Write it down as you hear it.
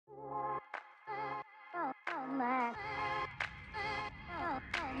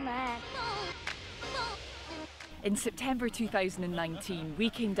In September 2019, we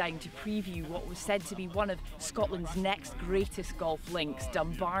came down to preview what was said to be one of Scotland's next greatest golf links,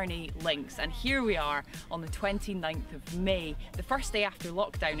 Dumbarnie Links. And here we are on the 29th of May, the first day after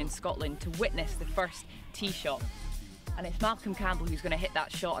lockdown in Scotland, to witness the first tee shot. And it's Malcolm Campbell who's going to hit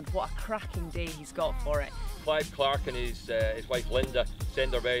that shot, and what a cracking day he's got for it. Clive Clark and his wife Linda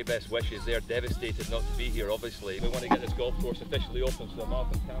send our very best wishes. They're devastated not to be here, obviously. We want to get this golf course officially open, so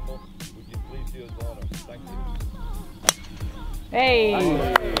Malcolm Campbell, would you please do us the honour? Thank you. Hey!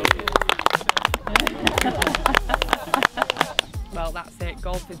 Well, that's it.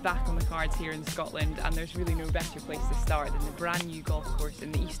 Golf is back on the cards here in Scotland, and there's really no better place to start than the brand new golf course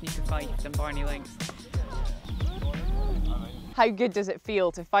in the East Neuk of Fife, Dumbarnie Links. How good does it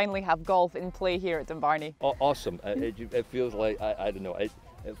feel to finally have golf in play here at Dumbarnie? Awesome. It feels like, I don't know, it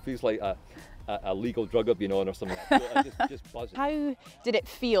feels like a legal drug I've been on or something. Just buzzing. How did it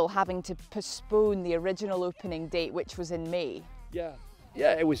feel having to postpone the original opening date, which was in May? Yeah,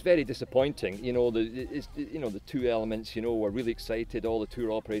 it was very disappointing. You know, the two elements. You know, we're really excited. All the tour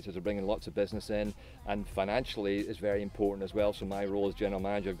operators are bringing lots of business in, and financially is very important as well. So my role as general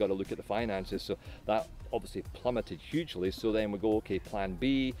manager, I've got to look at the finances. So that obviously plummeted hugely. So then we go, okay, plan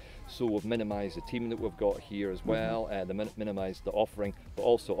B. So we've minimised the team that we've got here as well. Minimised the offering, but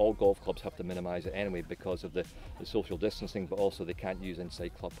also all golf clubs have to minimise it anyway because of the social distancing. But also they can't use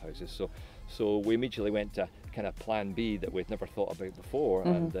inside clubhouses. So we immediately went to kind of plan B that we'd never thought about before,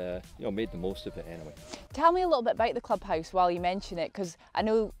 and you know, made the most of it anyway. Tell me a little bit about the clubhouse while you mention it, because I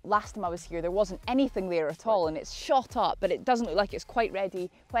know last time I was here there wasn't anything there at all, and it's shot up, but it doesn't look like it's quite ready.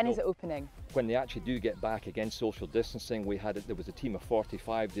 When is it opening? When they actually do get back against social distancing, there was a team of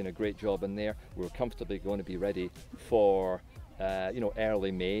 45 doing a great job in there. We were comfortably going to be ready for you know,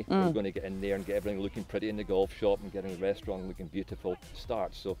 early May. We're going to get in there and get everything looking pretty in the golf shop and getting the restaurant looking beautiful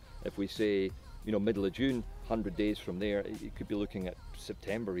start. So if we say, you know, middle of June, 100 days from there, it could be looking at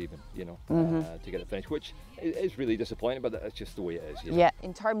September even, you know, to get it finished, which is really disappointing, but that's just the way it is. You know? Yeah,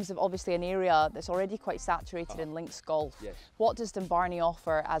 in terms of obviously an area that's already quite saturated in links golf, yes. What does Dumbarnie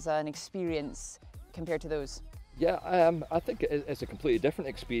offer as an experience compared to those? Yeah, I think it's a completely different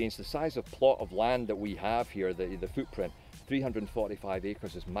experience. The size of plot of land that we have here, the footprint, 345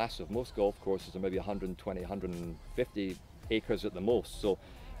 acres is massive. Most golf courses are maybe 120, 150 acres at the most. So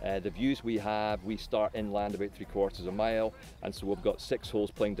the views we have, we start inland about 3/4 of a mile, and so we've got 6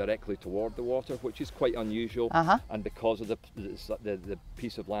 holes playing directly toward the water, which is quite unusual. And because of the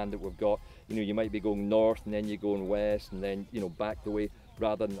piece of land that we've got, you know, you might be going north and then you're going west and then, you know, back the way,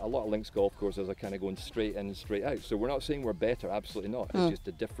 rather than a lot of links golf courses are kind of going straight in and straight out. So we're not saying we're better, absolutely not. It's just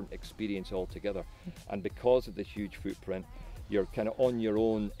a different experience altogether. And because of the huge footprint, you're kind of on your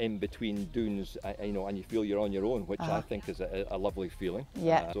own in between dunes, you know, and you feel you're on your own, which I think is a lovely feeling.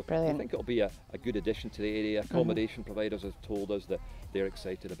 Yeah, so brilliant. I think it'll be a good addition to the area. Accommodation providers have told us that they're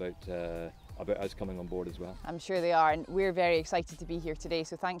excited about us coming on board as well. I'm sure they are, and we're very excited to be here today,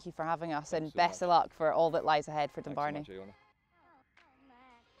 so thank you for having us. Thanks, and best of luck for all that lies ahead for Dumbarnie. So much,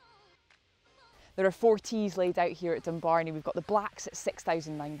 there are 4 tees laid out here at Dumbarnie. We've got the blacks at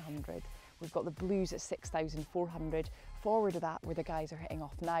 6,900. We've got the blues at 6,400. Forward of that, where the guys are hitting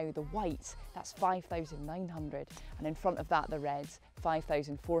off now, the whites, that's 5,900. And in front of that, the reds,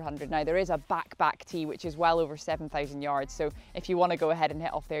 5,400. Now there is a back tee, which is well over 7,000 yards. So if you want to go ahead and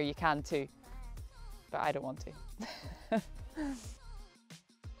hit off there, you can too. But I don't want to.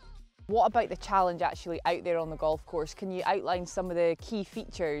 What about the challenge actually out there on the golf course? Can you outline some of the key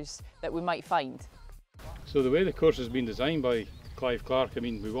features that we might find? So the way the course has been designed by Clive Clark, I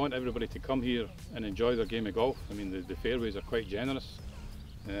mean, we want everybody to come here and enjoy their game of golf. I mean, the fairways are quite generous.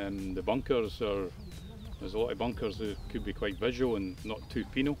 The bunkers there's a lot of bunkers that could be quite visual and not too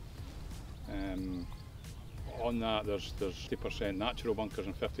penal. On that, there's 50% natural bunkers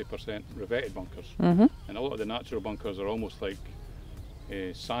and 50% revetted bunkers. And a lot of the natural bunkers are almost like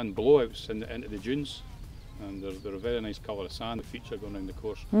sand blowouts into the dunes. And they're a very nice colour of sand, the feature going around the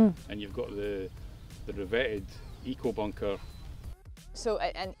course. And you've got the revetted eco bunker. So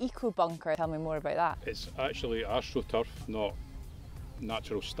an eco bunker, tell me more about that. It's actually AstroTurf, not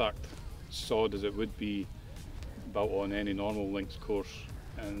natural stacked sod as it would be built on any normal links course.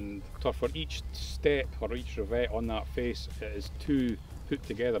 And for each step or each revet on that face, it is 2 put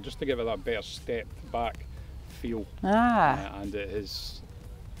together just to give it that better stepped back feel. And it's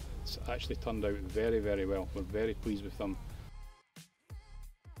actually turned out very, very well. We're very pleased with them.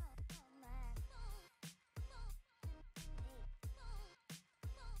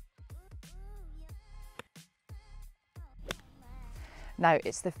 Now,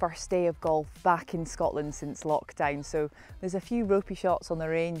 it's the first day of golf back in Scotland since lockdown, so there's a few ropey shots on the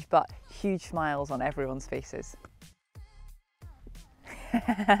range, but huge smiles on everyone's faces.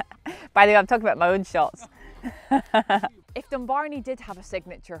 By the way, I'm talking about my own shots. If Dumbarnie did have a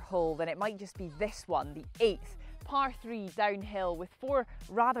signature hole, then it might just be this one, the 8th, par 3 downhill with 4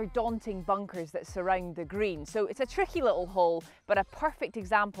 rather daunting bunkers that surround the green. So it's a tricky little hole, but a perfect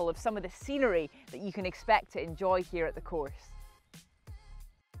example of some of the scenery that you can expect to enjoy here at the course.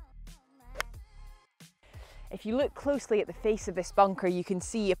 If you look closely at the face of this bunker, you can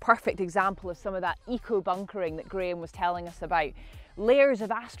see a perfect example of some of that eco-bunkering that Graham was telling us about. Layers of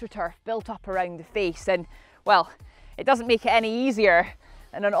AstroTurf built up around the face, and, well, it doesn't make it any easier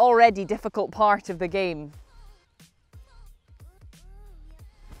in an already difficult part of the game.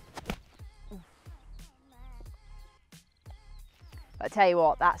 But I tell you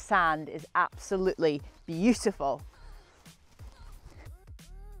what, that sand is absolutely beautiful.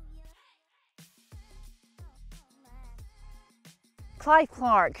 Clive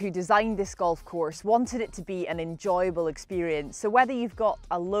Clark, who designed this golf course, wanted it to be an enjoyable experience. So whether you've got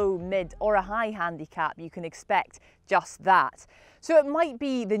a low, mid or a high handicap, you can expect just that. So it might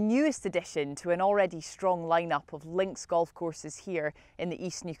be the newest addition to an already strong lineup of links golf courses here in the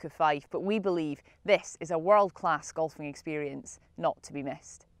East Neuk of Fife, but we believe this is a world-class golfing experience not to be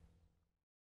missed.